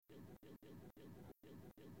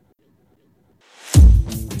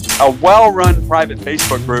A well-run private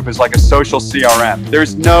Facebook group is like a social CRM.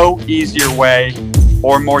 There's no easier way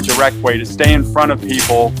or more direct way to stay in front of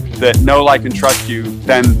people that know, like, and trust you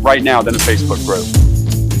than a Facebook group.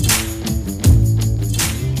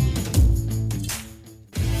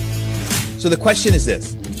 So the question is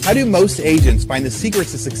this: how do most agents find the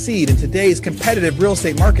secrets to succeed in today's competitive real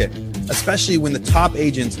estate market, especially when the top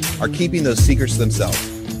agents are keeping those secrets to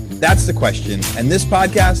themselves? That's the question, and this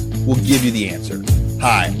podcast will give you the answer.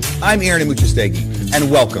 Hi, I'm Aaron Amuchastegui, and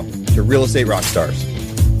welcome to Real Estate Rockstars.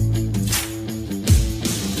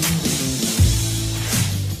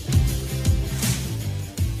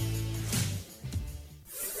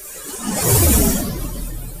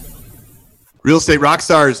 Real Estate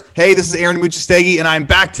Rockstars. Hey, this is Aaron Amuchastegui, and I'm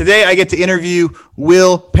back today. I get to interview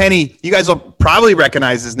Will Penny. You guys will probably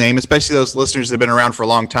recognize his name, especially those listeners that have been around for a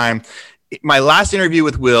long time. My last interview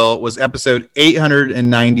with Will was episode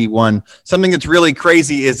 891. Something that's really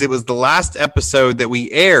crazy is it was the last episode that we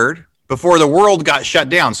aired before the world got shut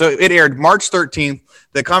down. So it aired March 13th.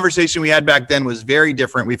 The conversation we had back then was very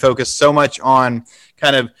different. We focused so much on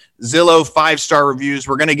kind of Zillow 5-star reviews.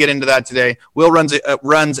 We're going to get into that today. Will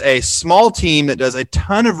runs a small team that does a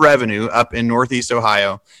ton of revenue up in Northeast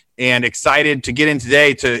Ohio, and excited to get in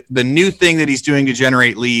today to the new thing that he's doing to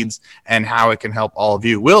generate leads and how it can help all of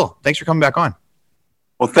you. Will, thanks for coming back on.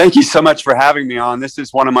 Well, thank you so much for having me on. This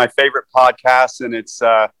is one of my favorite podcasts, and it's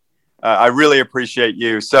I really appreciate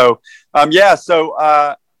you. So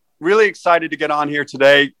really excited to get on here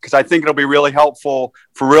today because I think it'll be really helpful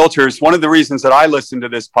for realtors. One of the reasons that I listen to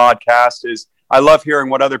this podcast is I love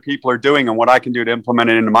hearing what other people are doing and what I can do to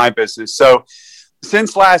implement it into my business. So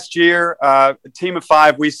since last year, a team of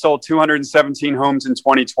 5, we sold 217 homes in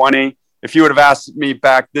 2020. If you would have asked me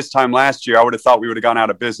back this time last year, I would have thought we would have gone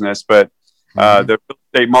out of business, but the real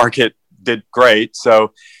estate market did great.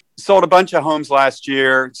 So sold a bunch of homes last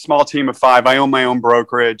year, small team of 5. I own my own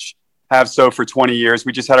brokerage, have so for 20 years.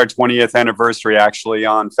 We just had our 20th anniversary actually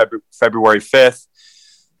on February 5th.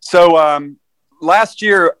 So last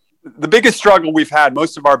year, the biggest struggle we've had,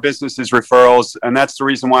 most of our business is referrals. And that's the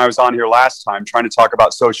reason why I was on here last time trying to talk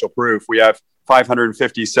about social proof. We have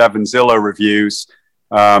 557 Zillow reviews.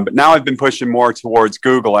 But now I've been pushing more towards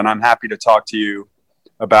Google, and I'm happy to talk to you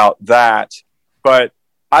about that. But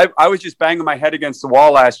I was just banging my head against the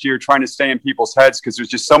wall last year trying to stay in people's heads because there's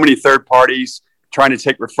just so many third parties trying to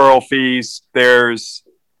take referral fees.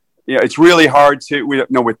 It's really hard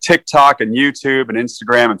with TikTok and YouTube and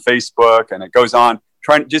Instagram and Facebook, and it goes on,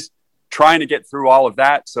 trying to get through all of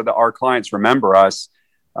that so that our clients remember us.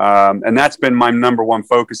 And that's been my number one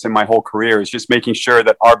focus in my whole career, is just making sure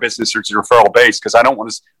that our business is referral based, because I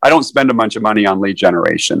don't spend a bunch of money on lead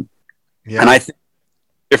generation. Yeah. And I think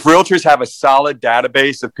if realtors have a solid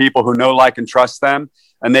database of people who know, like, and trust them,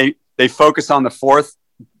 and they focus on the fourth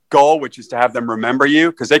goal, which is to have them remember you,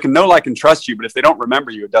 because they can know, like, and trust you, but if they don't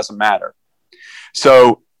remember you, it doesn't matter.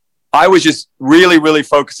 So I was just really, really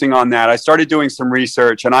focusing on that. I started doing some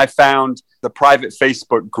research, and I found the private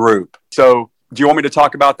Facebook group. So do you want me to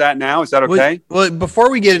talk about that now? Is that okay? Well, before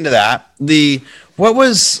we get into that, what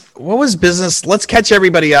was business? Let's catch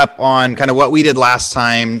everybody up on kind of what we did last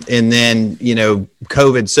time, and then,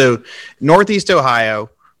 COVID. So Northeast Ohio,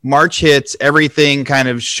 March hits, everything kind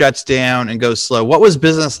of shuts down and goes slow. What was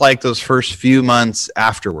business like those first few months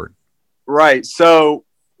afterward? Right. So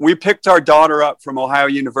we picked our daughter up from Ohio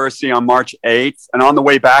University on March 8th. And on the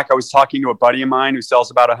way back, I was talking to a buddy of mine who sells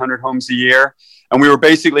about 100 homes a year. And we were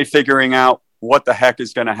basically figuring out what the heck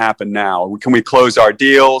is going to happen now. Can we close our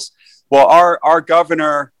deals? Well, our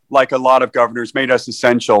governor, like a lot of governors, made us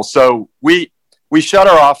essential. So we shut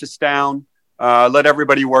our office down, let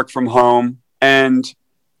everybody work from home, and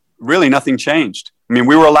really nothing changed. I mean,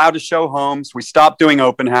 we were allowed to show homes. We stopped doing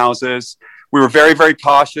open houses. We were very, very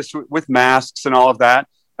cautious with masks and all of that.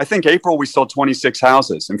 I think April we sold 26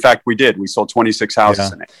 houses. In fact, we did. We sold 26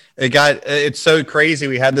 houses in April. It's so crazy.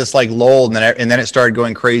 We had this like lull, and then it started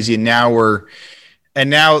going crazy. And now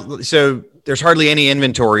so there's hardly any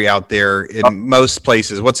inventory out there in most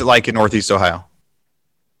places. What's it like in Northeast Ohio?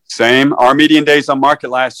 Same. Our median days on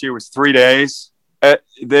market last year was 3 days.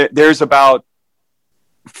 There's about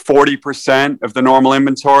 40% of the normal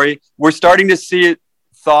inventory. We're starting to see it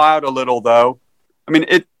thaw out a little, though. I mean,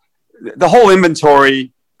 the whole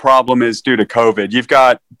inventory problem is due to COVID. You've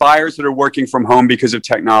got buyers that are working from home because of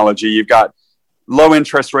technology. You've got low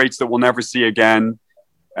interest rates that we'll never see again.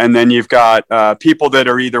 And then you've got people that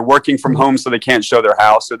are either working from home so they can't show their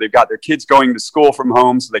house, or they've got their kids going to school from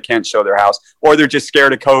home so they can't show their house, or they're just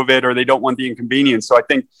scared of COVID, or they don't want the inconvenience. So I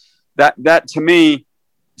think that to me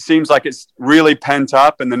seems like it's really pent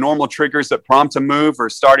up, and the normal triggers that prompt a move are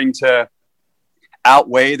starting to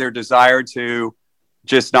outweigh their desire to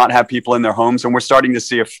just not have people in their homes. And we're starting to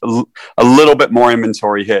see a little bit more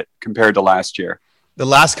inventory hit compared to last year. The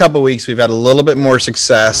last couple of weeks, we've had a little bit more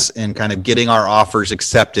success in kind of getting our offers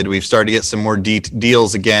accepted. We've started to get some more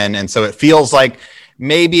deals again. And so it feels like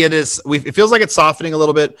maybe it feels like it's softening a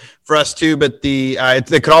little bit for us too, but it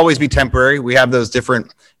could always be temporary. We have those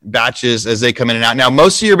different batches as they come in and out. Now,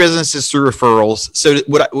 most of your business is through referrals. So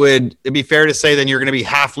would it be fair to say then you're going to be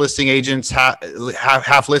half listing agents,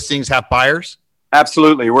 half listings, half buyers?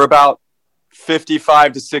 Absolutely. We're about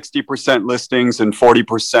 55 to 60% listings and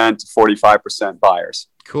 40% to 45% buyers.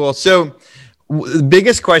 Cool. So the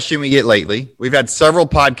biggest question we get lately, we've had several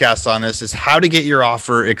podcasts on this, is how to get your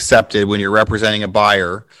offer accepted when you're representing a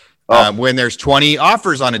buyer when there's 20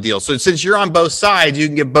 offers on a deal. So since you're on both sides, you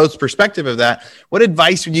can give both perspective of that. What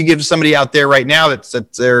advice would you give to somebody out there right now that's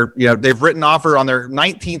they've written offer on their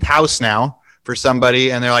 19th house now for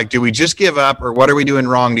somebody, and they're like, do we just give up, or what are we doing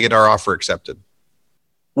wrong to get our offer accepted?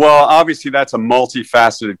 Well, obviously that's a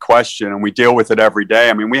multifaceted question, and we deal with it every day.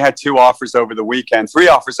 I mean, we had 3 offers over the weekend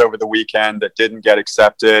that didn't get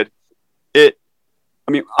accepted.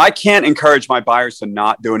 I can't encourage my buyers to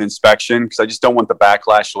not do an inspection because I just don't want the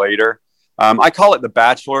backlash later. I call it the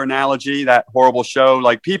Bachelor analogy, that horrible show.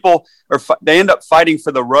 Like, people they end up fighting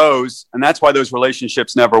for the rose, and that's why those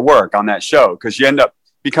relationships never work on that show, because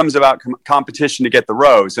becomes about competition to get the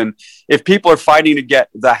rose. And if people are fighting to get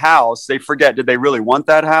the house, they forget, did they really want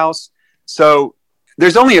that house? So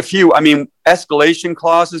there's only a few, escalation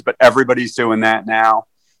clauses, but everybody's doing that now.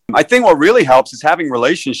 I think what really helps is having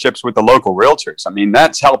relationships with the local realtors.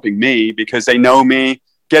 That's helping me because they know me,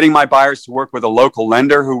 getting my buyers to work with a local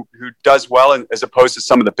lender who does well, as opposed to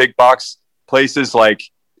some of the big box places like,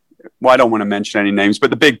 well, I don't want to mention any names,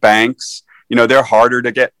 but the big banks. They're harder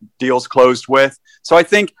to get deals closed with. So I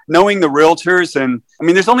think knowing the realtors, and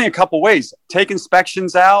there's only a couple ways. Take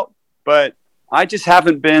inspections out, but I just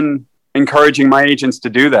haven't been encouraging my agents to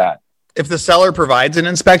do that. If the seller provides an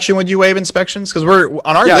inspection, would you waive inspections? Because we're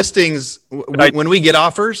on our listings, when we get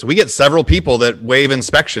offers, we get several people that waive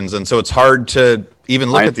inspections. And so it's hard to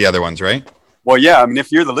even look at the other ones, right? Well, yeah.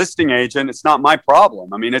 If you're the listing agent, it's not my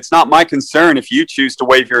problem. It's not my concern if you choose to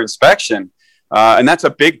waive your inspection. And that's a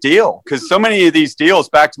big deal because so many of these deals,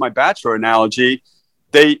 back to my Bachelor analogy,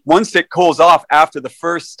 once it cools off after the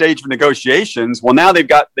first stage of negotiations, well, now they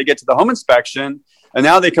get to the home inspection, and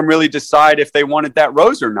now they can really decide if they wanted that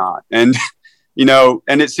rose or not. And,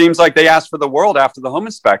 and it seems like they asked for the world after the home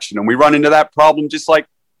inspection. And we run into that problem just like,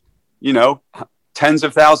 tens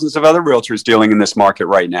of thousands of other realtors dealing in this market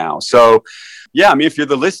right now. So, yeah, if you're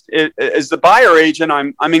as the buyer agent,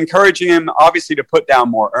 I'm encouraging him obviously to put down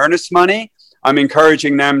more earnest money. I'm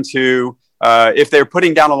encouraging them to, if they're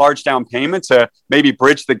putting down a large down payment, to maybe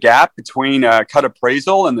bridge the gap between cut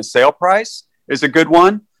appraisal and the sale price is a good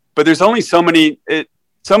one. But there's only so many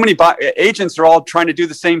agents are all trying to do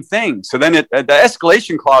the same thing. So then the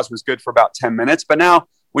escalation clause was good for about 10 minutes. But now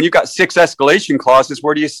when you've got 6 escalation clauses,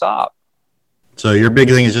 where do you stop? So your big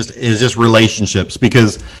thing is just relationships,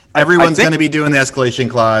 because everyone's going to be doing the escalation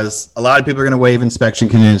clause. A lot of people are going to waive inspection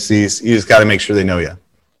contingencies. You just got to make sure they know you.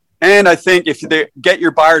 And I think if they get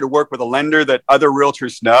your buyer to work with a lender that other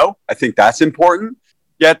realtors know, I think that's important.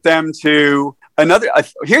 Get them to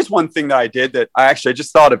here's one thing that I did that I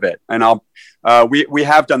just thought of it. And we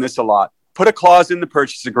have done this a lot. Put a clause in the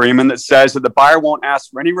purchase agreement that says that the buyer won't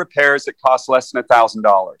ask for any repairs that cost less than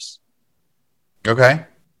 $1,000. Okay.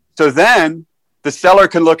 So then the seller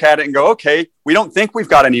can look at it and go, okay, we don't think we've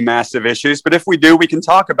got any massive issues, but if we do, we can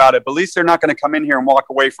talk about it. But at least they're not going to come in here and walk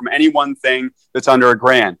away from any one thing that's under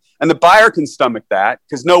 $1,000. And the buyer can stomach that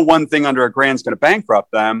because no one thing under $1,000 is going to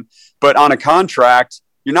bankrupt them. But on a contract,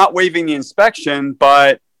 you're not waiving the inspection,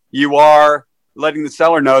 but you are letting the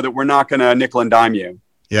seller know that we're not going to nickel and dime you.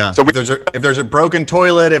 Yeah. So if there's a broken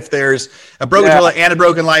toilet, if there's a broken toilet and a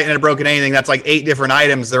broken light and a broken anything, that's like 8 different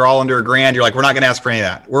items. They're all under $1,000. You're like, we're not going to ask for any of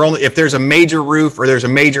that. We're only, if there's a major roof or there's a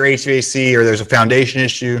major HVAC or there's a foundation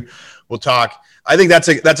issue, we'll talk. I think that's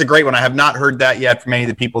a great one. I have not heard that yet from any of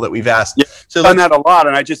the people that we've asked. Yeah, so I've done that a lot,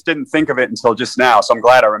 and I just didn't think of it until just now. So I'm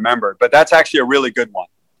glad I remembered. But that's actually a really good one.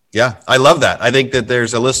 Yeah, I love that. I think that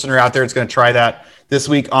there's a listener out there that's going to try that this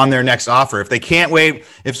week on their next offer. If they can't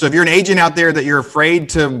waive, if you're an agent out there that you're afraid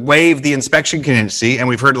to waive the inspection contingency, and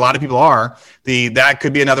we've heard a lot of people are, that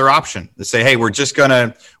could be another option to say, hey, we're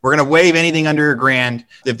gonna waive anything under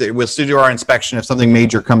 $1,000. We'll still do our inspection. If something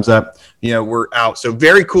major comes up, we're out. So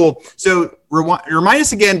very cool. So remind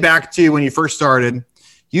us again back to when you first started.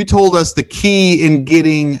 You told us the key in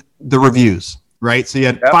getting the reviews, right? So you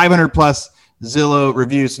had 500 plus Zillow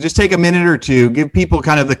reviews. So just take a minute or two, give people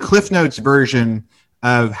kind of the Cliff Notes version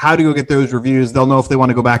of how to go get those reviews, they'll know if they want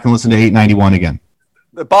to go back and listen to 891 again?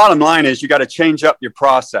 The bottom line is you got to change up your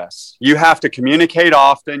process. You have to communicate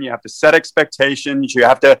often. You have to set expectations. You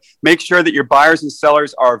have to make sure that your buyers and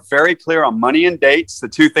sellers are very clear on money and dates, the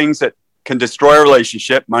two things that can destroy a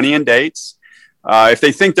relationship, money and dates. If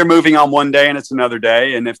they think they're moving on one day and it's another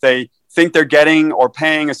day, and if they think they're getting or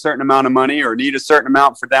paying a certain amount of money or need a certain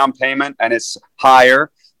amount for down payment and it's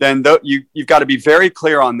higher, then you've got to be very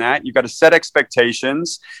clear on that. You've got to set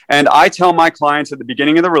expectations. And I tell my clients at the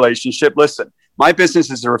beginning of the relationship, listen, my business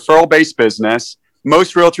is a referral-based business.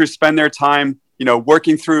 Most realtors spend their time,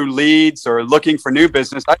 working through leads or looking for new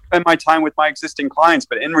business. I spend my time with my existing clients,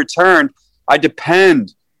 but in return, I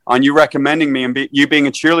depend on you recommending me and you being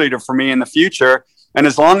a cheerleader for me in the future. And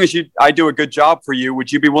as long as I do a good job for you,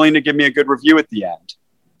 would you be willing to give me a good review at the end?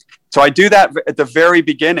 So I do that at the very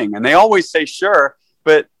beginning. And they always say, sure,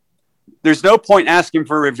 but there's no point asking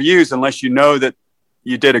for reviews unless you know that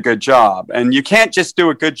you did a good job. And you can't just do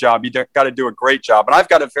a good job. You got to do a great job. And I've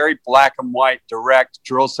got a very black and white, direct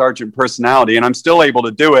drill sergeant personality, and I'm still able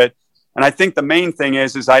to do it. And I think the main thing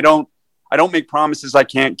is I don't make promises I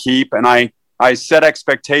can't keep. And I set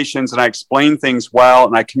expectations and I explain things well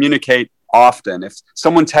and I communicate often. If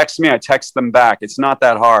someone texts me, I text them back. It's not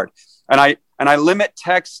that hard. And I limit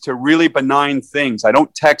texts to really benign things. I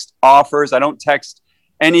don't text offers. I don't text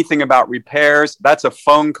anything about repairs. That's a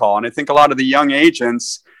phone call. And I think a lot of the young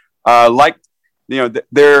agents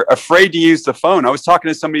they're afraid to use the phone. I was talking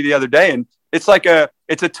to somebody the other day, and it's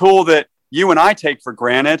a tool that you and I take for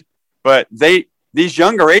granted, but these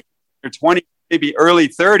younger agents, they're 20, maybe early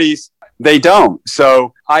 30s, they don't.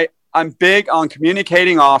 So I'm big on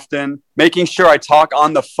communicating often, making sure I talk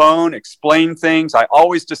on the phone, explain things. I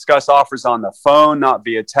always discuss offers on the phone, not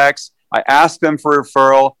via text. I ask them for a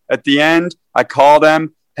referral. At the end, I call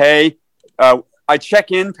them. Hey, I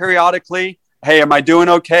check in periodically. Hey, am I doing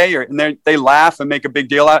okay? And they laugh and make a big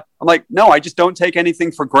deal out. I'm like, no, I just don't take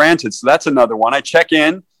anything for granted. So that's another one. I check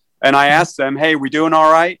in and I ask them, hey, we doing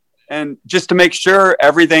all right? And just to make sure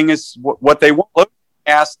everything is what they want, I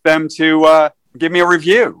ask them to give me a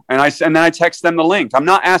review. And then I text them the link. I'm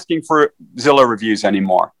not asking for Zillow reviews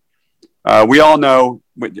anymore. We all know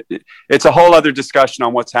it's a whole other discussion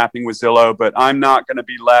on what's happening with Zillow, but I'm not going to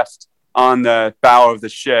be left on the bow of the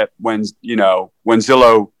ship when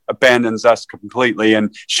Zillow abandons us completely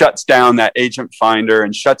and shuts down that agent finder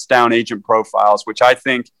and shuts down agent profiles, which I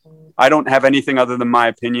don't have anything other than my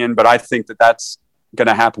opinion, but I think that's going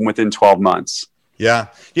to happen within 12 months. Yeah.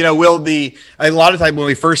 Will, a lot of time when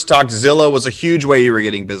we first talked, Zillow was a huge way you were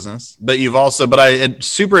getting business, but I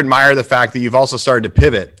super admire the fact that you've also started to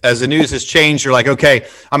pivot. As the news has changed, you're like, okay,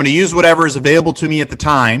 I'm going to use whatever is available to me at the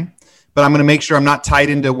time, but I'm going to make sure I'm not tied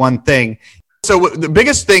into one thing. So the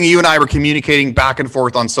biggest thing you and I were communicating back and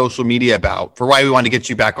forth on social media about, for why we wanted to get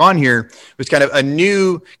you back on here, was kind of a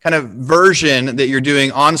new kind of version that you're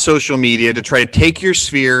doing on social media to try to take your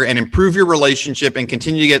sphere and improve your relationship and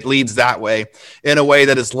continue to get leads that way, in a way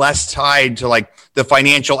that is less tied to like the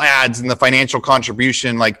financial ads and the financial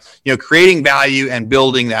contribution, creating value and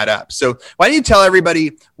building that up. So why don't you tell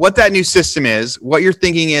everybody what that new system is, what your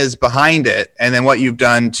thinking is behind it, and then what you've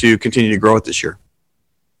done to continue to grow it this year?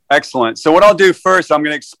 Excellent. So what I'll do first, I'm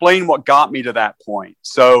going to explain what got me to that point.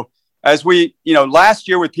 So as last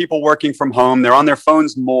year with people working from home, they're on their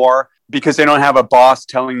phones more because they don't have a boss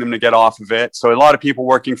telling them to get off of it. So a lot of people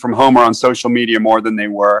working from home are on social media more than they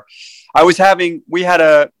were. We had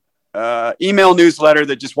a email newsletter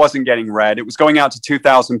that just wasn't getting read. It was going out to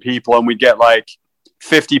 2,000 people and we'd get like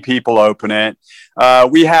 50 people open it.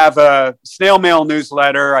 We have a snail mail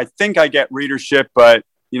newsletter. I think I get readership, but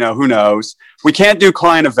who knows? We can't do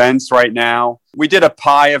client events right now. We did a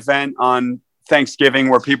pie event on Thanksgiving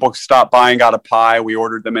where people stopped by and got a pie. We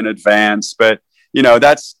ordered them in advance, but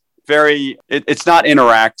that's it's not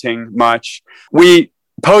interacting much. We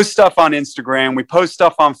post stuff on Instagram. We post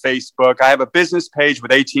stuff on Facebook. I have a business page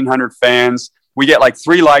with 1,800 fans. We get like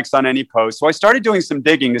 3 likes on any post. So I started doing some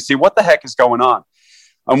digging to see what the heck is going on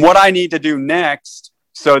and what I need to do next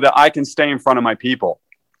so that I can stay in front of my people.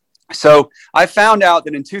 So I found out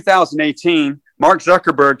that in 2018, Mark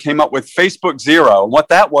Zuckerberg came up with Facebook Zero. And what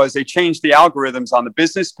that was, they changed the algorithms on the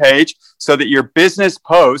business page so that your business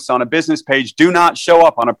posts on a business page do not show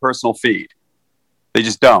up on a personal feed. They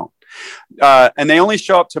just don't. And they only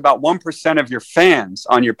show up to about 1% of your fans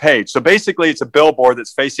on your page. So basically, it's a billboard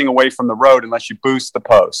that's facing away from the road unless you boost the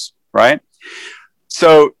post, right?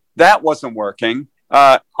 So that wasn't working.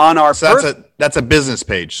 That's a business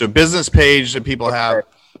page. So business page that people have.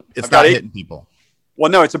 It's not hitting people. Well,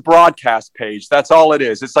 no, it's a broadcast page. That's all it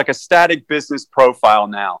is. It's like a static business profile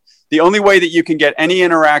now. The only way that you can get any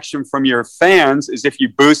interaction from your fans is if you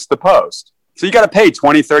boost the post. So you got to pay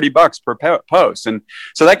 $20-$30 per post. And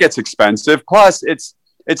so that gets expensive. Plus, it's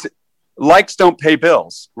likes don't pay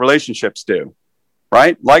bills. Relationships do,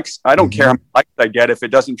 right? Likes, I don't care how many likes I get if it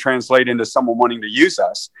doesn't translate into someone wanting to use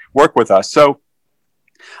us, work with us. So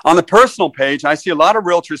on the personal page, I see a lot of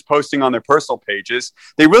realtors posting on their personal pages.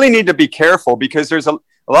 They really need to be careful because there's a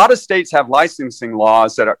lot of states have licensing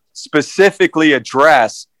laws that are specifically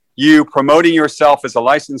address you promoting yourself as a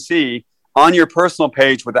licensee on your personal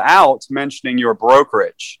page without mentioning your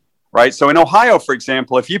brokerage, right? So in Ohio, for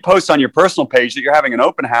example, if you post on your personal page that you're having an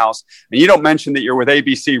open house and you don't mention that you're with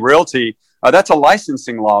ABC Realty, that's a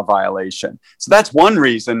licensing law violation. So that's one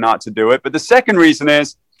reason not to do it. But the second reason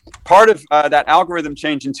is part of that algorithm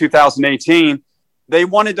change in 2018, they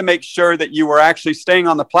wanted to make sure that you were actually staying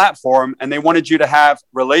on the platform and they wanted you to have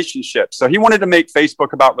relationships. So he wanted to make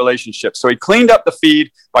Facebook about relationships. So he cleaned up the feed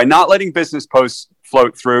by not letting business posts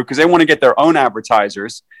float through because they want to get their own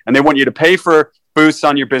advertisers and they want you to pay for boosts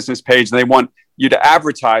on your business page and they want you to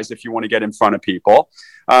advertise if you want to get in front of people.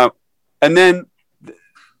 And then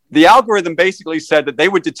the algorithm basically said that they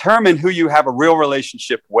would determine who you have a real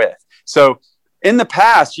relationship with. So in the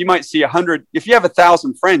past, you might see 100, if you have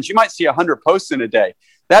 1,000 friends, you might see 100 posts in a day.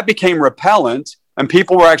 That became repellent and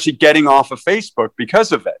people were actually getting off of Facebook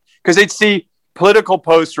because of it. Because they'd see political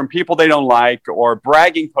posts from people they don't like or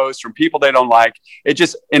bragging posts from people they don't like. It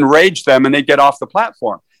just enraged them and they'd get off the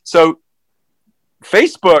platform. So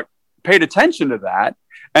Facebook paid attention to that.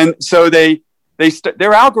 And so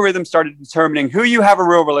their algorithm started determining who you have a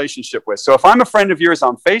real relationship with. So if I'm a friend of yours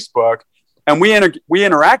on Facebook and we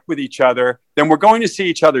interact with each other, then we're going to see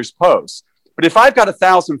each other's posts. But if I've got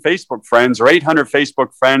 1,000 Facebook friends or 800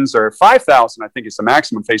 Facebook friends or 5,000, I think is the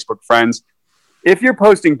maximum Facebook friends, if you're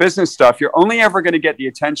posting business stuff, you're only ever going to get the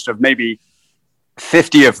attention of maybe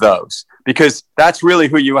 50 of those because that's really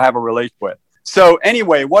who you have a relationship with. So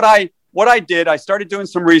anyway, what I did, I started doing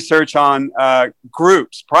some research on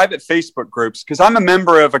groups, private Facebook groups, because I'm a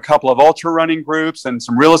member of a couple of ultra running groups and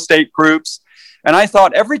some real estate groups. And I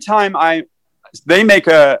thought every time they make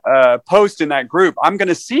a post in that group, I'm going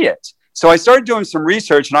to see it. So I started doing some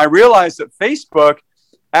research and I realized that Facebook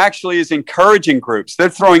actually is encouraging groups. They're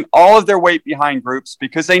throwing all of their weight behind groups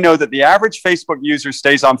because they know that the average Facebook user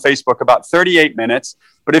stays on Facebook about 38 minutes.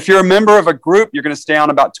 But if you're a member of a group, you're going to stay on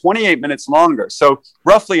about 28 minutes longer. So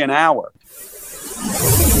roughly an hour.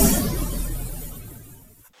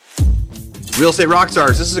 Real Estate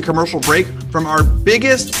Rockstars, this is a commercial break from our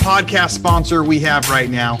biggest podcast sponsor we have right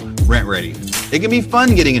now, RentRedi. It can be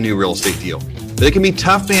fun getting a new real estate deal, but it can be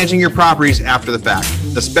tough managing your properties after the fact,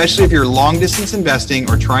 especially if you're long distance investing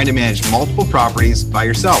or trying to manage multiple properties by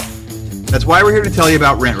yourself. That's why we're here to tell you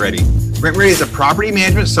about RentRedi. RentRedi is a property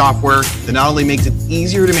management software that not only makes it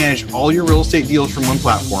easier to manage all your real estate deals from one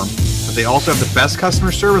platform, but they also have the best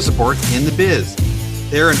customer service support in the biz.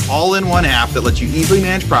 They're an all-in-one app that lets you easily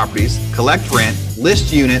manage properties, collect rent,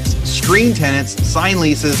 list units, screen tenants, sign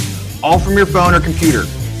leases, all from your phone or computer.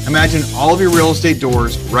 Imagine all of your real estate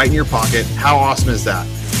doors right in your pocket. How awesome is that?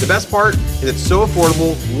 The best part is it's so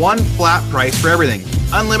affordable, one flat price for everything.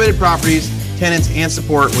 Unlimited properties, tenants, and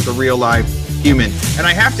support with a real live human. And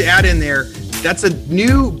I have to add in there, that's a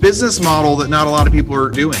new business model that not a lot of people are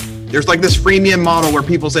doing. There's like this freemium model where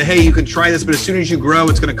people say, hey, you can try this, but as soon as you grow,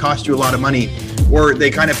 it's going to cost you a lot of money. Or they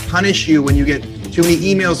kind of punish you when you get too many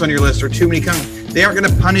emails on your list or too many comments. They aren't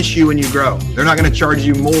going to punish you when you grow. They're not going to charge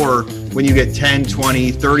you more when you get 10,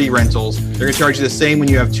 20, 30 rentals. They're going to charge you the same when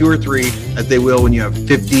you have 2 or 3 as they will when you have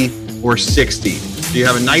 50 or 60. So you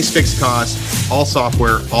have a nice fixed cost, all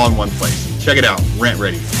software, all in one place. Check it out,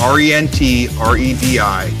 RentRedi,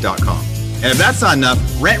 RentRedi.com. And if that's not enough,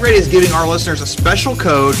 RentRedi is giving our listeners a special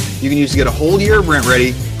code you can use to get a whole year of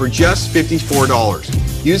RentRedi for just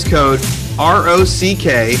 $54. Use code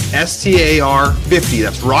ROCKSTAR50,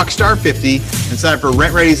 that's Rockstar50, and sign up for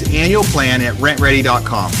RentRedi's annual plan at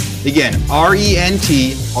rentredi.com. Again,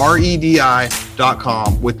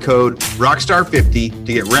 RentRedi.com with code Rockstar50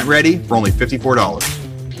 to get RentRedi for only $54.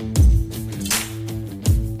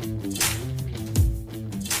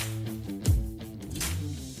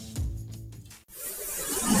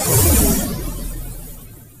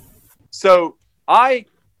 So I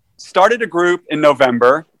started a group in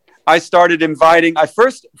November. I started inviting,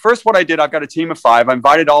 first what I did, I've got a team of 5. I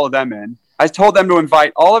invited all of them in. I told them to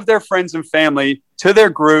invite all of their friends and family to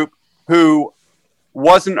their group who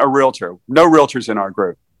wasn't a realtor. No realtors in our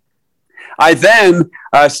group. I then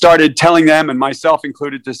started telling them, and myself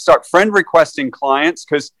included, to start friend requesting clients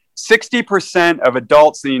because 60% of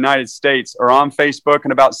adults in the United States are on Facebook,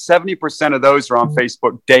 and about 70% of those are on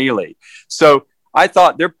Facebook daily. So I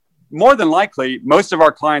thought they're more than likely, most of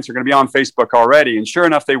our clients are going to be on Facebook already. And sure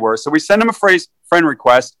enough, they were. So we send them a friend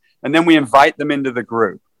request, and then we invite them into the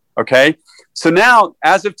group. Okay. So now,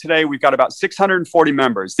 as of today, we've got about 640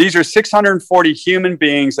 members. These are 640 human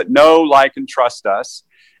beings that know, like, and trust us.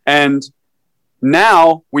 And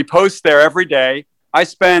now we post there every day. I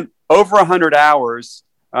spent over 100 hours.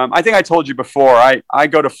 I think I told you before, I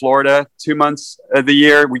go to Florida 2 months of the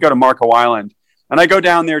year. We go to Marco Island. And I go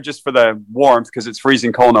down there just for the warmth because it's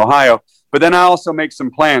freezing cold in Ohio. But then I also make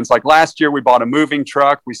some plans. Like last year, we bought a moving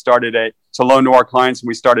truck. We started to loan to our clients, and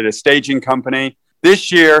we started a staging company.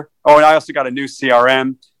 This year, and I also got a new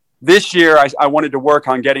CRM. This year, I wanted to work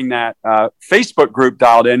on getting that Facebook group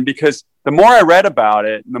dialed in, because the more I read about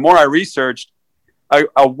it and the more I researched,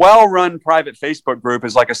 a well-run private Facebook group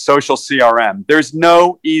is like a social CRM. There's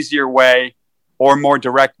no easier way or more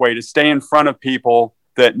direct way to stay in front of people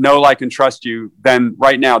that know, like, and trust you than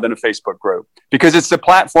right now than a Facebook group, because it's the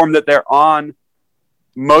platform that they're on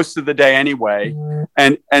most of the day anyway.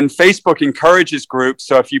 And Facebook encourages groups.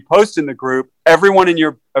 So if you post in the group, everyone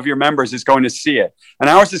of your members is going to see it. And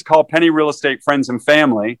ours is called Penny Real Estate Friends and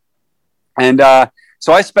Family. And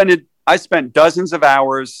so I spent dozens of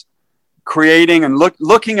hours creating and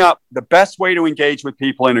looking up the best way to engage with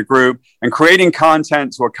people in a group and creating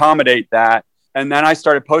content to accommodate that. And then I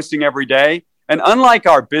started posting every day. And unlike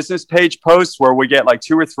our business page posts where we get like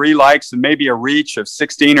 2 or 3 likes and maybe a reach of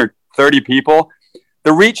 16 or 30 people,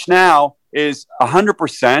 the reach now is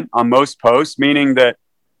 100% on most posts, meaning that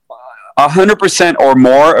 100% or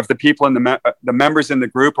more of the people in the members in the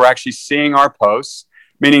group are actually seeing our posts,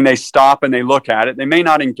 meaning they stop and they look at it. They may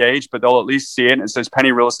not engage, but they'll at least see it. And it says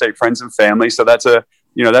Penny Real Estate Friends and Family. So that's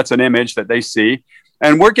an image that they see.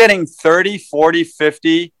 And we're getting 30, 40,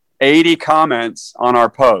 50, 80 comments on our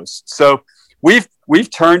posts. So we've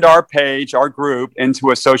turned our page, our group,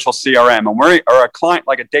 into a social CRM, and we're a client,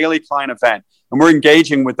 like a daily client event, and we're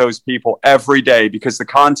engaging with those people every day because the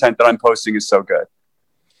content that I'm posting is so good.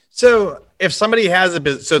 So if somebody has a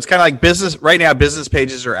business, so it's kind of like business right now, business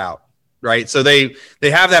pages are out, right? So they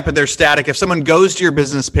have that, but they're static. If someone goes to your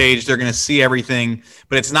business page, they're going to see everything,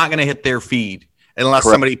 but it's not going to hit their feed unless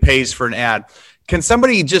Correct. Somebody pays for an ad. Can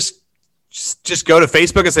somebody just go to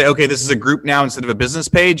Facebook and say, okay, this is a group now instead of a business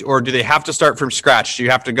page? Or do they have to start from scratch? Do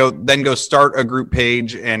you have to go start a group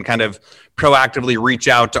page and kind of proactively reach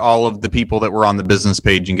out to all of the people that were on the business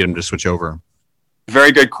page and get them to switch over?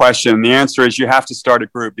 Very good question. The answer is you have to start a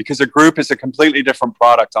group, because a group is a completely different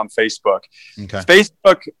product on Facebook. Okay.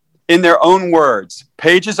 Facebook, in their own words,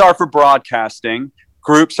 pages are for broadcasting,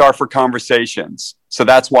 groups are for conversations. So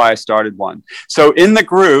that's why I started one. So in the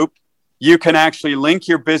group, you can actually link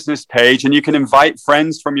your business page, and you can invite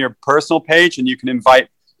friends from your personal page, and you can invite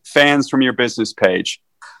fans from your business page.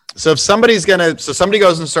 So if somebody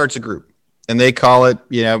goes and starts a group and they call it,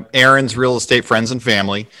 Aaron's Real Estate Friends and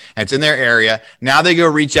Family, and it's in their area. Now they go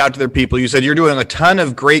reach out to their people. You said you're doing a ton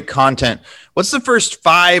of great content. What's the first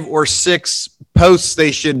 5 or 6 posts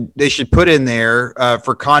they should put in there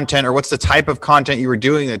for content, or what's the type of content you were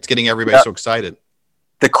doing that's getting everybody so excited?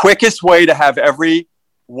 The quickest way to have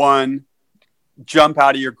everyone jump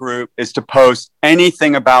out of your group is to post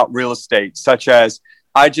anything about real estate, such as,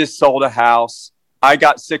 I just sold a house, I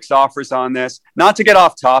got 6 offers on this. Not to get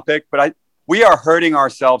off topic, but we are hurting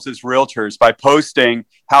ourselves as realtors by posting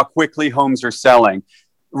how quickly homes are selling.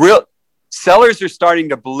 Real sellers are starting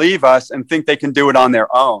to believe us and think they can do it on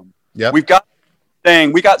their own. Yep. We got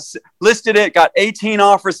listed it, got 18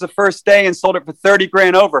 offers the first day and sold it for 30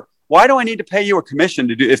 grand over. Why do I need to pay you a commission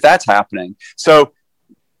to do if that's happening? So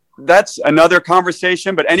that's another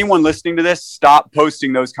conversation, but anyone listening to this, stop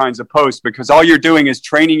posting those kinds of posts, because all you're doing is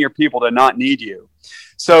training your people to not need you.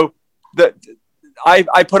 So I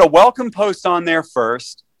put a welcome post on there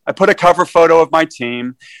first. I put a cover photo of my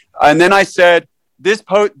team. And then I said, this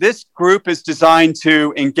group is designed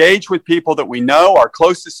to engage with people that we know, our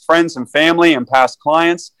closest friends and family and past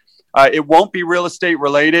clients. It won't be real estate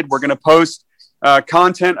related. We're going to post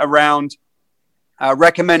content around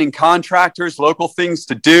recommending contractors, local things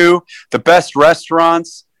to do, the best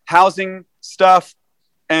restaurants, housing stuff,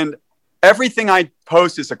 and everything I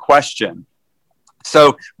post is a question.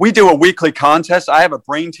 So we do a weekly contest. I have a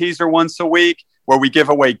brain teaser once a week where we give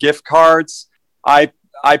away gift cards. I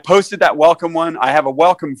posted that welcome one. I have a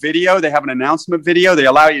welcome video. They have an announcement video. They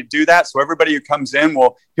allow you to do that. So everybody who comes in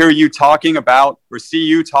will hear you talking about or see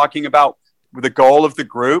you talking about the goal of the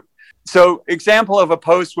group. So example of a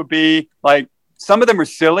post would be like, some of them are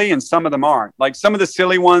silly and some of them aren't. Like some of the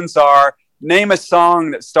silly ones are, name a song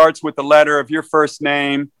that starts with the letter of your first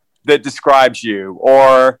name that describes you,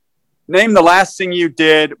 or name the last thing you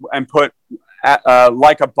did and put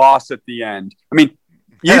like a boss at the end. I mean,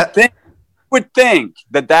 you would think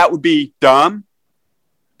that would be dumb.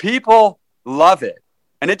 People love it.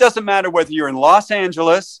 And it doesn't matter whether you're in Los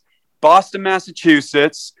Angeles, Boston,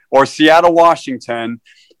 Massachusetts, or Seattle, Washington.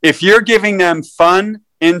 If you're giving them fun,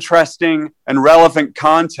 interesting, and relevant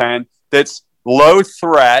content that's low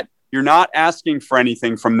threat, you're not asking for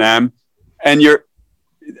anything from them, and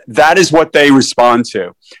that is what they respond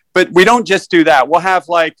to. But we don't just do that. We'll have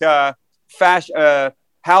like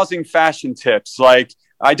housing fashion tips. Like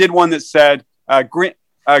I did one that said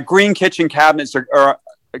green kitchen cabinets or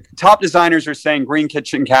top designers are saying green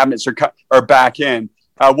kitchen cabinets are back in.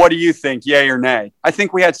 What do you think, yay or nay? I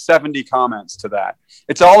think we had 70 comments to that.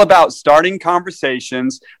 It's all about starting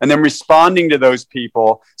conversations and then responding to those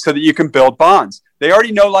people so that you can build bonds. They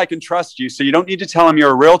already know, like, and trust you, so you don't need to tell them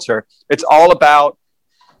you're a realtor. It's all about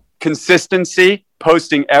consistency,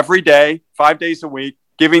 posting every day, 5 days a week,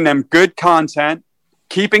 giving them good content,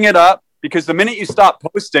 keeping it up, because the minute you stop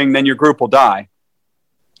posting, then your group will die.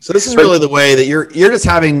 So this is really the way that you're just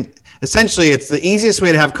having, essentially, it's the easiest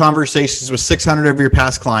way to have conversations with 600 of your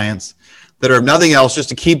past clients that are nothing else, just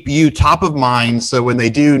to keep you top of mind. So when they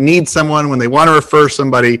do need someone, when they want to refer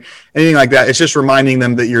somebody, anything like that, it's just reminding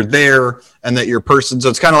them that you're there and that you're a person. So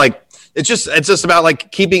it's kind of like, it's just about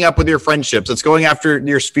like keeping up with your friendships. It's going after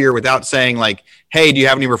your sphere without saying like, hey, do you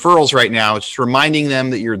have any referrals right now? It's just reminding them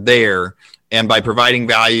that you're there. And by providing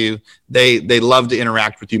value, they love to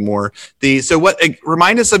interact with you more.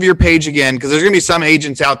 Remind us of your page again, because there's going to be some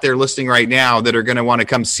agents out there listening right now that are going to want to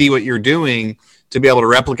come see what you're doing to be able to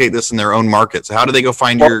replicate this in their own market. So how do they go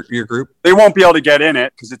find your group? They won't be able to get in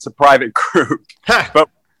it because it's a private group. But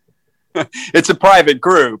it's a private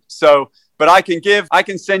group. So, but I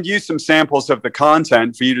can send you some samples of the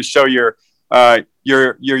content for you to show your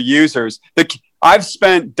users. I've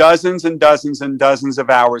spent dozens and dozens and dozens of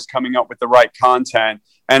hours coming up with the right content,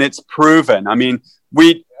 and it's proven. I mean,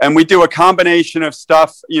 we do a combination of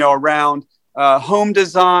stuff, around home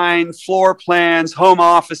design, floor plans, home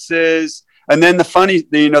offices, and then the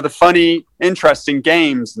funny, interesting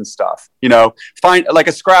games and stuff. Find like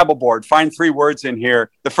a Scrabble board, find 3 words in here,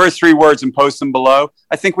 the first 3 words, and post them below.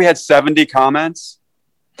 I think we had 70 comments.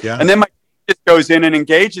 Yeah. And then my team just goes in and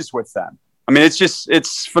engages with them. I mean,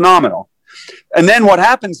 it's phenomenal. And then what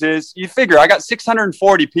happens is, you figure I got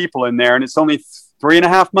 640 people in there and it's only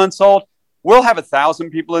 3.5 months old. We'll have 1,000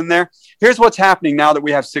 people in there. Here's what's happening now that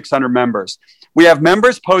we have 600 members. We have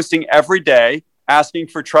members posting every day, asking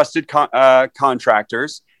for trusted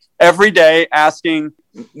contractors, every day asking,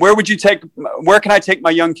 where can I take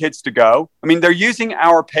my young kids to go? I mean, they're using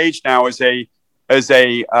our page now as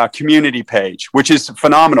a community page, which is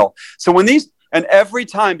phenomenal. So and every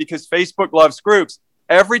time, because Facebook loves groups,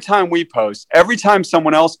 every time we post, every time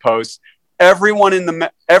someone else posts, every one of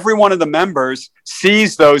the members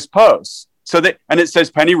sees those posts. And it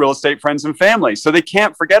says Penny Real Estate Friends and Family. So they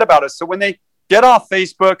can't forget about us. So when they get off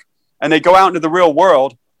Facebook and they go out into the real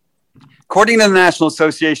world, according to the National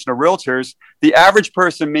Association of Realtors, the average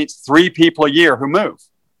person meets 3 people a year who move.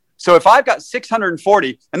 So if I've got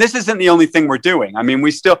 640, and this isn't the only thing we're doing. I mean,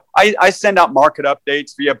 I send out market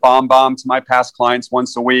updates via BombBomb to my past clients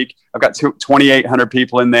once a week. I've got 2,800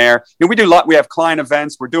 people in there. We have client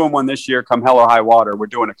events. We're doing one this year, come hell or high water. We're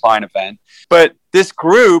doing a client event. But this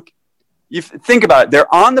group, you think about it,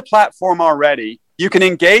 they're on the platform already. You can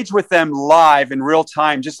engage with them live in real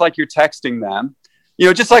time, just like you're texting them.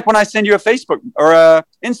 Just like when I send you a Facebook or a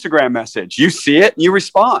Instagram message, you see it and you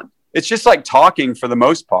respond. It's just like talking for the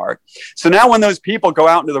most part. So now when those people go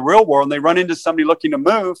out into the real world and they run into somebody looking to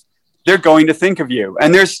move, they're going to think of you.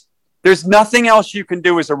 And there's nothing else you can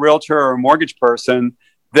do as a realtor or a mortgage person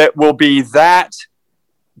that will be that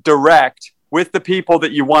direct with the people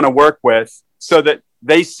that you want to work with, so that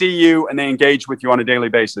they see you and they engage with you on a daily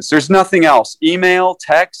basis. There's nothing else. Email,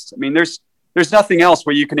 text. I mean, there's nothing else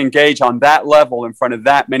where you can engage on that level in front of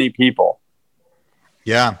that many people.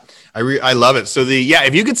 Yeah, I love it. So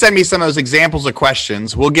if you could send me some of those examples of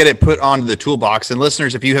questions, we'll get it put onto the toolbox. And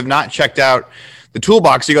listeners, if you have not checked out the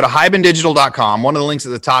toolbox, you go to hibandigital.com. One of the links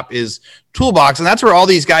at the top is toolbox. And that's where all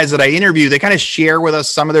these guys that I interview, they kind of share with us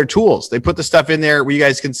some of their tools. They put the stuff in there where you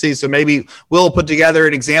guys can see. So maybe we'll put together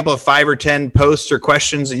an example of 5 or 10 posts or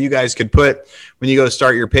questions that you guys could put when you go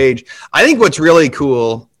start your page. I think what's really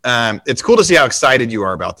cool, it's cool to see how excited you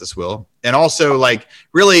are about this, Will. And also, like,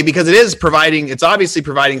 really, because it's obviously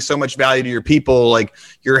providing so much value to your people. Like,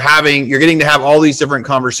 you're getting to have all these different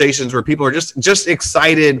conversations where people are just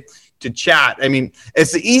excited to chat. I mean,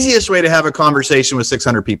 it's the easiest way to have a conversation with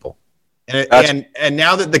 600 people. And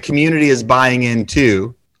now that the community is buying in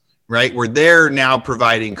too, right? Where they're now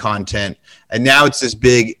providing content, and now it's this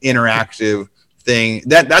big interactive thing.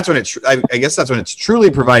 That's when I guess that's when it's truly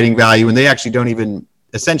providing value, and they actually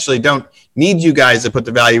essentially don't need you guys to put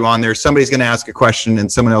the value on there. Somebody's going to ask a question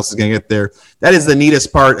and someone else is going to get there. That is the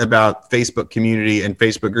neatest part about Facebook community and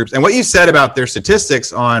Facebook groups. And what you said about their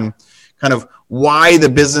statistics on kind of why the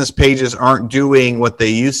business pages aren't doing what they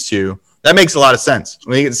used to, that makes a lot of sense.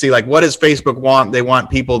 When you can see, like, what does Facebook want? They want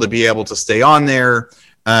people to be able to stay on there.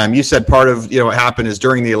 You said part of what happened is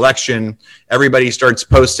during the election, everybody starts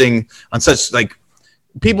posting on such, like,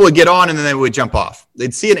 people would get on and then they would jump off.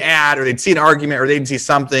 They'd see an ad or they'd see an argument or they'd see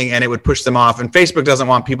something and it would push them off. And Facebook doesn't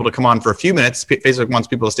want people to come on for a few minutes. Facebook wants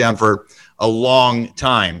people to stay on for a long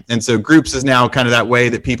time. And so groups is now kind of that way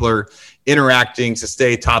that people are interacting to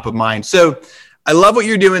stay top of mind. So I love what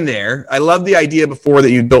you're doing there. I love the idea before that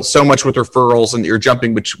you built so much with referrals and you're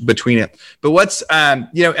jumping between it. But what's,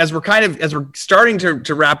 as we're starting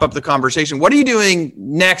to wrap up the conversation, what are you doing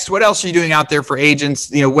next? What else are you doing out there for agents?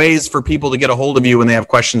 Ways for people to get a hold of you when they have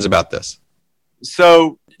questions about this.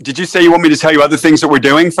 So did you say you want me to tell you other things that we're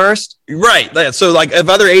doing first? Right. So like if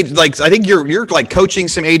other agents, like I think you're like coaching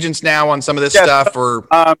some agents now on some of this stuff or.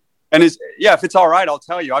 If it's all right, I'll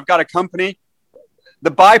tell you, I've got a company. The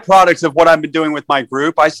byproducts of what I've been doing with my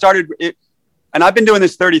group, I started it, and I've been doing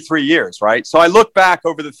this 33 years, right? So I look back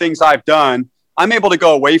over the things I've done. I'm able to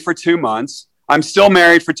go away for 2 months. I'm still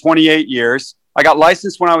married for 28 years. I got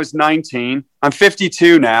licensed when I was 19. I'm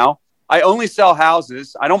 52 now. I only sell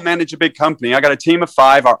houses. I don't manage a big company. I got a team of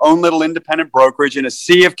 5, our own little independent brokerage in a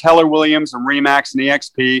sea of Keller Williams and RE/MAX and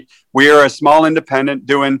EXP. We are a small independent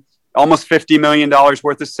doing almost $50 million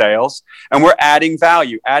worth of sales. And we're adding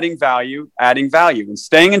value, and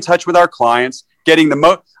staying in touch with our clients, getting the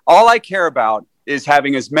most. All I care about is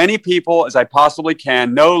having as many people as I possibly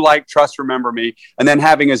can, know, like, trust, remember me, and then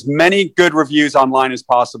having as many good reviews online as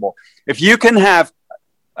possible. If you can have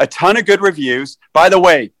a ton of good reviews, by the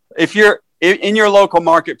way, if you're in your local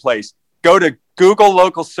marketplace, go to Google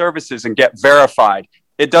local services and get verified.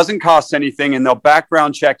 It doesn't cost anything, and they'll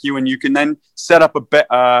background check you, and you can then set up a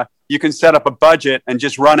budget and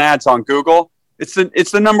just run ads on Google. It's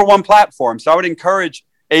the number one platform. So I would encourage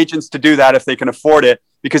agents to do that if they can afford it,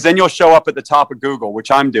 because then you'll show up at the top of Google,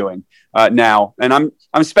 which I'm doing now. And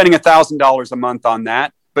I'm spending $1,000 a month on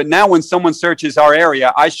that. But now when someone searches our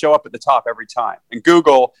area, I show up at the top every time. And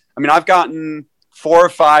Google, I've gotten 4 or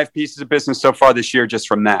 5 pieces of business so far this year just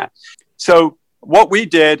from that. So what we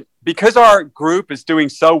did, because our group is doing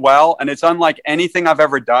so well and it's unlike anything I've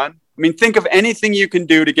ever done. Think of anything you can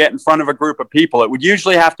do to get in front of a group of people. It would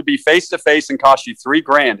usually have to be face-to-face and cost you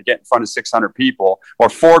 $3,000 to get in front of 600 people, or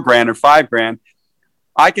 $4,000 or $5,000.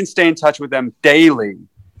 I can stay in touch with them daily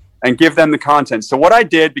and give them the content. So what I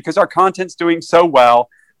did, because our content's doing so well,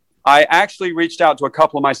 I actually reached out to a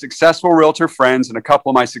couple of my successful realtor friends and a couple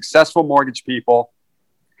of my successful mortgage people.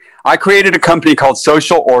 I created a company called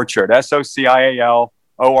Social Orchard,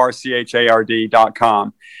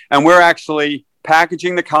 SOCIALORCHARD.com. And we're actually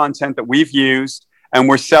packaging the content that we've used, and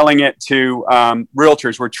we're selling it to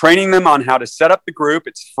realtors. We're training them on how to set up the group.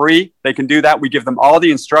 It's free. They can do that. We give them all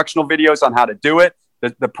the instructional videos on how to do it,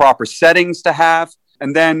 the proper settings to have,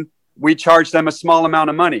 and then we charge them a small amount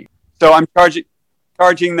of money. So I'm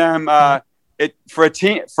charging them for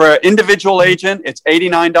an individual agent, it's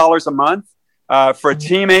 $89 a month. For a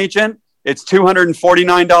team agent, it's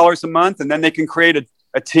 $249 a month, and then they can create a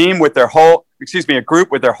group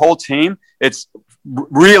with their whole team. It's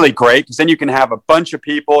really great because then you can have a bunch of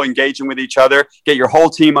people engaging with each other, get your whole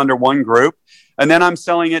team under one group. And then I'm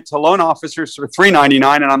selling it to loan officers for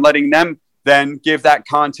 $3.99, and I'm letting them then give that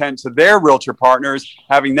content to their realtor partners,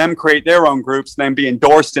 having them create their own groups, then be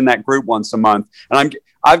endorsed in that group once a month. And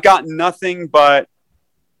I've gotten nothing but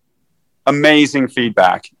amazing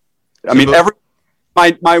feedback. One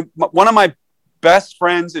of my best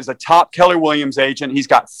friends is a top Keller Williams agent. He's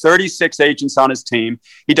got 36 agents on his team.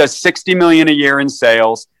 He does $60 million a year in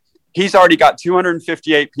sales. He's already got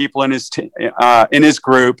 258 people in his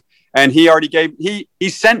group. And he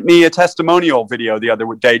sent me a testimonial video the other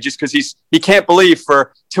day just because he can't believe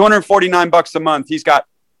for $249 a month, he's got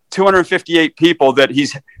 258 people that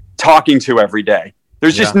he's talking to every day.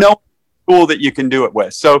 There's just no tool that you can do it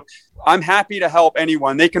with. So I'm happy to help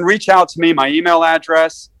anyone. They can reach out to me. My email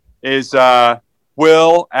address is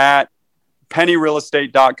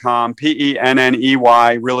will@pennyrealestate.com, PENNEY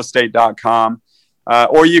realestate.com.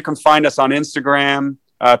 Or you can find us on Instagram,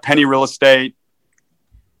 Penny Real Estate.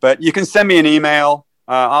 But you can send me an email.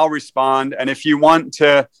 I'll respond. And if you want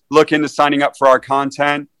to look into signing up for our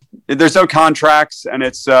content, there's no contracts, and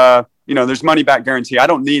it's, there's money back guarantee. I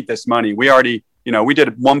don't need this money. We already we did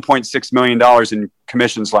 $1.6 million in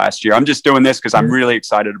commissions last year. I'm just doing this because I'm really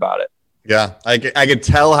excited about it. Yeah, I could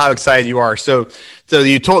tell how excited you are. So I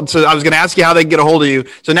was going to ask you how they can get a hold of you.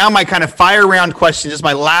 So now my kind of fire round question, just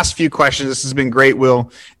my last few questions. This has been great,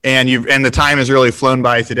 Will, and the time has really flown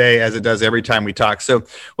by today, as it does every time we talk. So,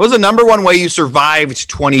 what was the number one way you survived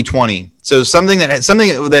 2020? So something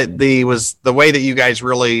that was the way that you guys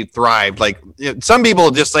really thrived. Like some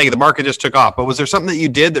people just say the market just took off, but was there something that you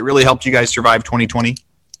did that really helped you guys survive 2020?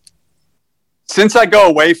 Since I go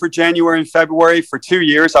away for January and February, for 2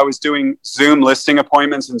 years, I was doing Zoom listing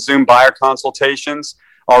appointments and Zoom buyer consultations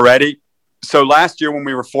already. So last year when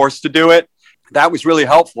we were forced to do it, that was really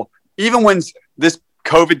helpful. Even when this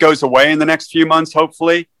COVID goes away in the next few months,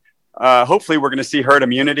 hopefully we're going to see herd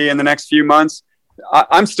immunity in the next few months.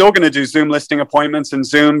 I'm still going to do Zoom listing appointments and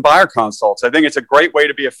Zoom buyer consults. I think it's a great way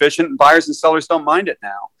to be efficient, and buyers and sellers don't mind it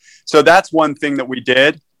now. So that's one thing that we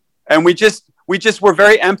did. And we just were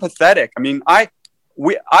very empathetic. I mean, I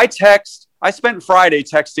spent Friday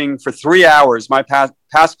texting for 3 hours, my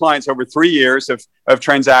past clients over 3 years of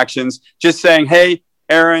transactions, just saying, hey,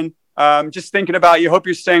 Aaron, just thinking about you. Hope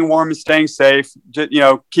you're staying warm and staying safe. Just,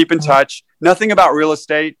 keep in touch. Nothing about real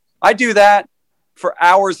estate. I do that for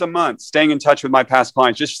hours a month, staying in touch with my past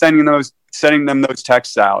clients, just sending them those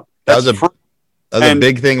texts out. That was a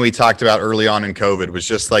big thing we talked about early on in COVID, was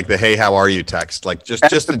just like the, hey, how are you text, like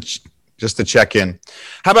just to check in.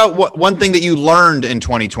 How about one thing that you learned in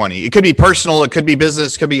 2020? It could be personal, it could be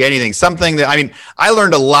business, it could be anything. Something that, I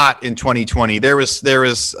learned a lot in 2020.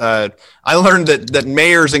 I learned that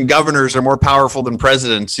mayors and governors are more powerful than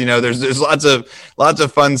presidents. There's lots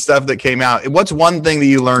of fun stuff that came out. What's one thing that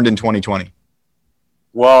you learned in 2020?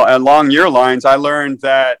 Well, along your lines, I learned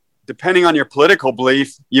that depending on your political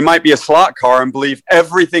belief, you might be a slot car and believe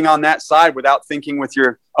everything on that side without thinking with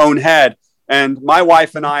your own head. And my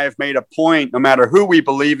wife and I have made a point, no matter who we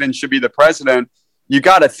believe in should be the president, you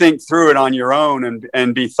got to think through it on your own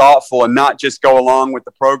and be thoughtful and not just go along with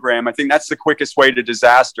the program. I think that's the quickest way to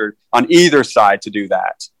disaster on either side to do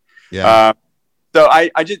that. Yeah. So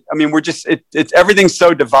it's everything's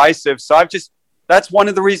so divisive. So that's one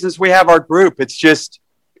of the reasons we have our group.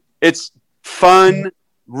 It's fun,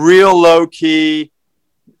 real low key,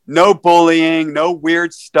 no bullying, no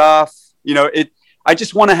weird stuff. I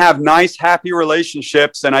just want to have nice, happy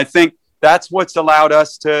relationships. And I think that's what's allowed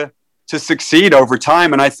us to succeed over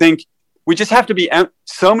time. And I think we just have to be,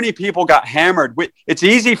 so many people got hammered. It's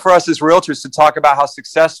easy for us as realtors to talk about how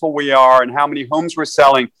successful we are and how many homes we're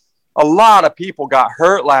selling. A lot of people got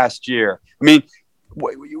hurt last year. I mean,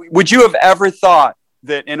 would you have ever thought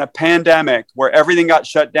that in a pandemic where everything got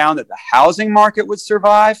shut down, that the housing market would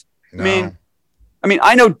survive? No.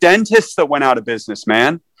 I know dentists that went out of business,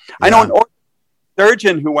 man. Yeah. I know an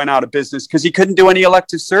surgeon who went out of business because he couldn't do any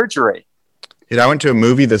elective surgery. Dude, I went to a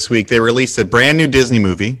movie this week. They released a brand new Disney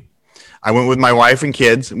movie. I went with my wife and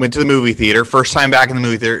kids, went to the movie theater. First time back in the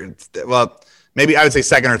movie theater. Well, maybe I would say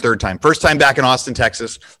second or third time. First time back in Austin,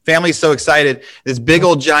 Texas. Family's so excited. This big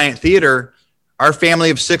old giant theater. Our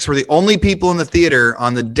family of 6 were the only people in the theater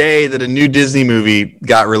on the day that a new Disney movie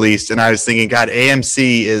got released. And I was thinking, God,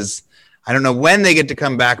 AMC is, I don't know when they get to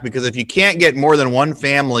come back, because if you can't get more than one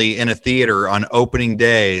family in a theater on opening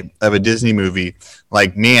day of a Disney movie,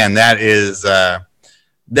 like, man, that is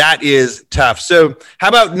tough. So how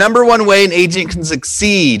about number one way an agent can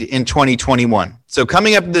succeed in 2021? So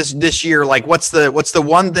coming up this year, like what's the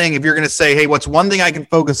one thing, if you're going to say, hey, what's one thing I can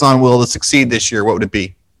focus on, Will, to succeed this year, what would it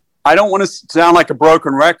be? I don't want to sound like a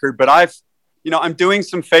broken record, but I'm doing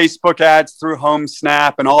some Facebook ads through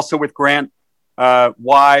HomeSnap and also with Grant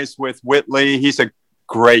Wise with Whitley. He's a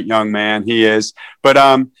great young man. He is. But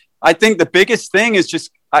I think the biggest thing is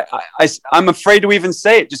just, I'm afraid to even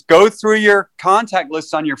say it. Just go through your contact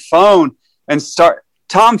list on your phone and start.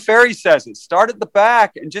 Tom Ferry says it. Start at the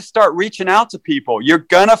back and just start reaching out to people. You're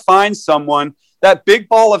going to find someone, that big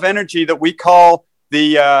ball of energy that we call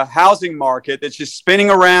the housing market, that's just spinning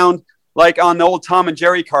around like on the old Tom and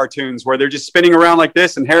Jerry cartoons where they're just spinning around like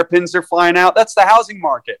this and hairpins are flying out. That's the housing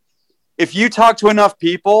market. If you talk to enough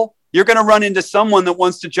people, you're going to run into someone that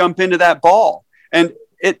wants to jump into that ball. And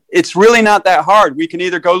it's really not that hard. We can be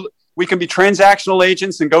transactional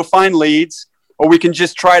agents and go find leads, or we can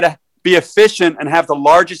just try to be efficient and have the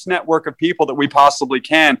largest network of people that we possibly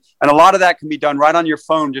can. And a lot of that can be done right on your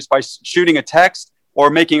phone just by shooting a text or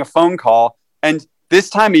making a phone call. And this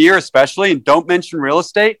time of year especially, and don't mention real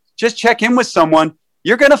estate, just check in with someone.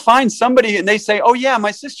 You're going to find somebody and they say, oh yeah,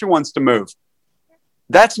 my sister wants to move.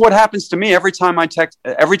 That's what happens to me every time I text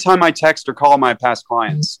or call my past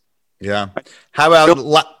clients. Yeah. How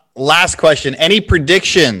about last question? Any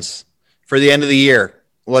predictions for the end of the year?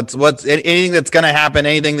 What's anything that's going to happen?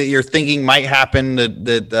 Anything that you're thinking might happen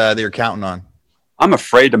that you're counting on? I'm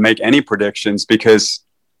afraid to make any predictions because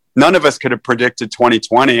none of us could have predicted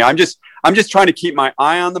 2020. I'm just trying to keep my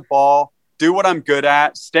eye on the ball, do what I'm good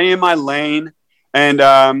at, stay in my lane, and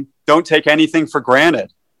don't take anything for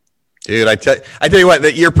granted. Dude, I tell you what,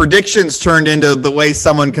 that your predictions turned into the way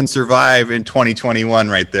someone can survive in 2021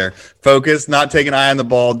 right there. Focus, not take an eye on the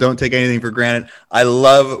ball, don't take anything for granted. I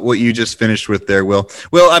love what you just finished with there, Will.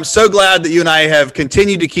 Will, I'm so glad that you and I have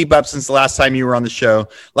continued to keep up since the last time you were on the show.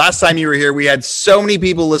 Last time you were here, we had so many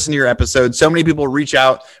people listen to your episode, so many people reach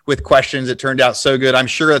out with questions. It turned out so good. I'm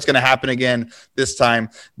sure that's going to happen again this time.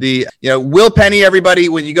 Will Penny, everybody,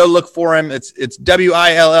 when you go look for him, it's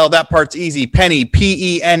Will. That part's easy. Penny,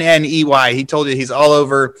 Penney. He told you he's all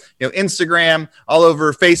over Instagram, all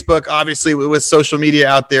over Facebook, obviously with social media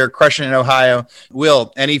out there, crushing in Ohio.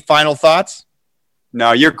 Will, any final thoughts?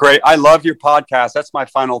 No, you're great. I love your podcast. That's my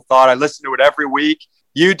final thought. I listen to it every week.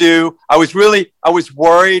 You do. I was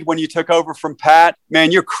worried when you took over from Pat.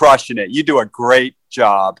 Man, you're crushing it. You do a great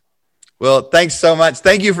job. Well, thanks so much.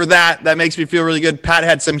 Thank you for that. That makes me feel really good. Pat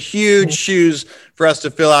had some huge shoes for us to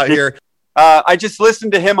fill out here. I just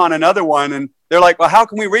listened to him on another one, and they're like, well, how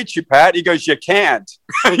can we reach you, Pat? He goes, you can't.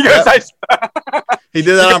 He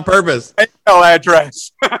did that on purpose. Email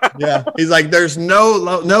address. Yeah. He's like, there's no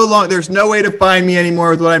way to find me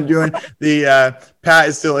anymore with what I'm doing. Pat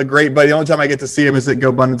is still a great buddy. The only time I get to see him is at Go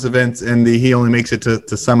Abundance events, and he only makes it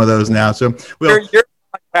to some of those now. So your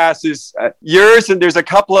podcast is yours, and there's a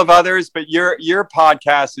couple of others, but your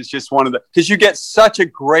podcast is just one of because you get such a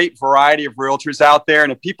great variety of realtors out there,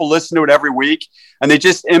 and if people listen to it every week and they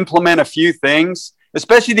just implement a few things,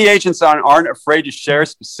 especially the agents aren't afraid to share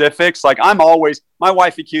specifics. Like my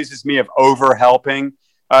wife accuses me of over helping.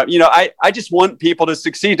 I just want people to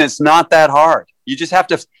succeed, and it's not that hard. You just have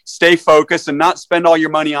to stay focused and not spend all your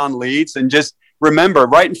money on leads, and just remember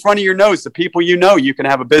right in front of your nose, the people you can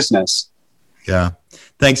have a business. Yeah.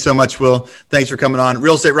 Thanks so much, Will. Thanks for coming on.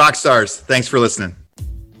 Real Estate Rockstars, thanks for listening.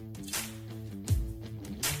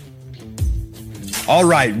 All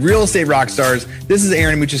right, Real Estate Rockstars, this is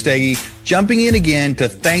Aaron Amuchastegui jumping in again to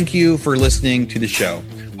thank you for listening to the show.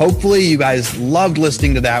 Hopefully you guys loved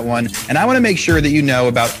listening to that one. And I want to make sure that you know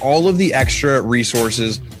about all of the extra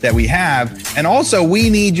resources that we have. And also,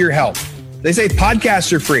 we need your help. They say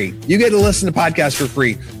podcasts are free. You get to listen to podcasts for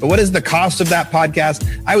free. But what is the cost of that podcast?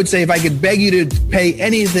 I would say if I could beg you to pay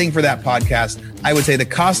anything for that podcast, I would say the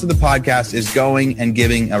cost of the podcast is going and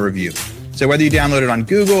giving a review. So whether you download it on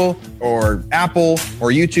Google or Apple or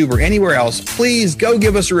YouTube or anywhere else, please go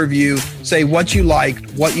give us a review. Say what you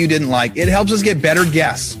liked, what you didn't like. It helps us get better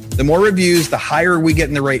guests. The more reviews, the higher we get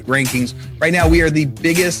in the rankings. Right now, we are the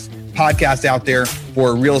biggest podcast out there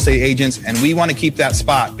for real estate agents, and we want to keep that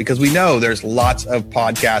spot because we know there's lots of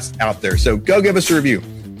podcasts out there. So go give us a review.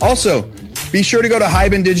 Also, be sure to go to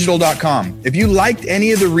hibandigital.com. If you liked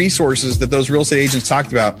any of the resources that those real estate agents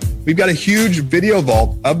talked about, we've got a huge video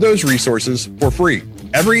vault of those resources for free.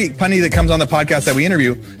 Every penny that comes on the podcast that we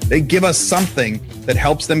interview, they give us something that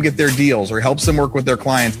helps them get their deals or helps them work with their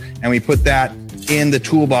clients, and we put that in the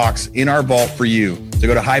toolbox in our vault for you. So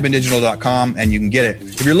go to hibandigital.com and you can get it.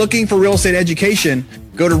 If you're looking for real estate education,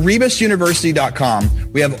 go to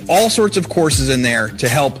rebusuniversity.com. We have all sorts of courses in there to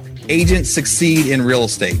help agents succeed in real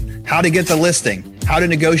estate. How to get the listing, how to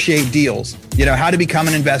negotiate deals, how to become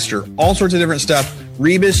an investor, all sorts of different stuff,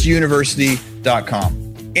 rebusuniversity.com.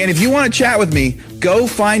 And if you want to chat with me, go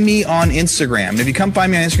find me on Instagram. And if you come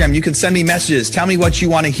find me on Instagram, you can send me messages. Tell me what you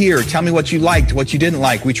want to hear. Tell me what you liked, what you didn't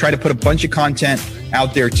like. We try to put a bunch of content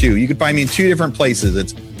out there too. You can find me in two different places.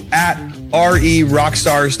 It's at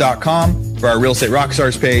rerockstars.com for our Real Estate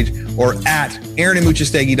Rockstars page, or at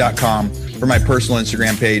aaronamuchastegui.com for my personal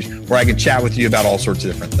Instagram page, where I can chat with you about all sorts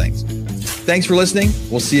of different things. Thanks for listening.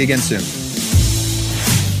 We'll see you again soon.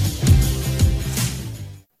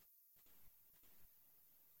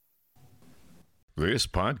 This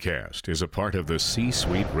podcast is a part of the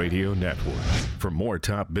C-Suite Radio Network. For more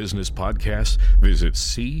top business podcasts, visit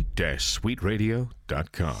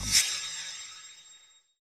c-suiteradio.com.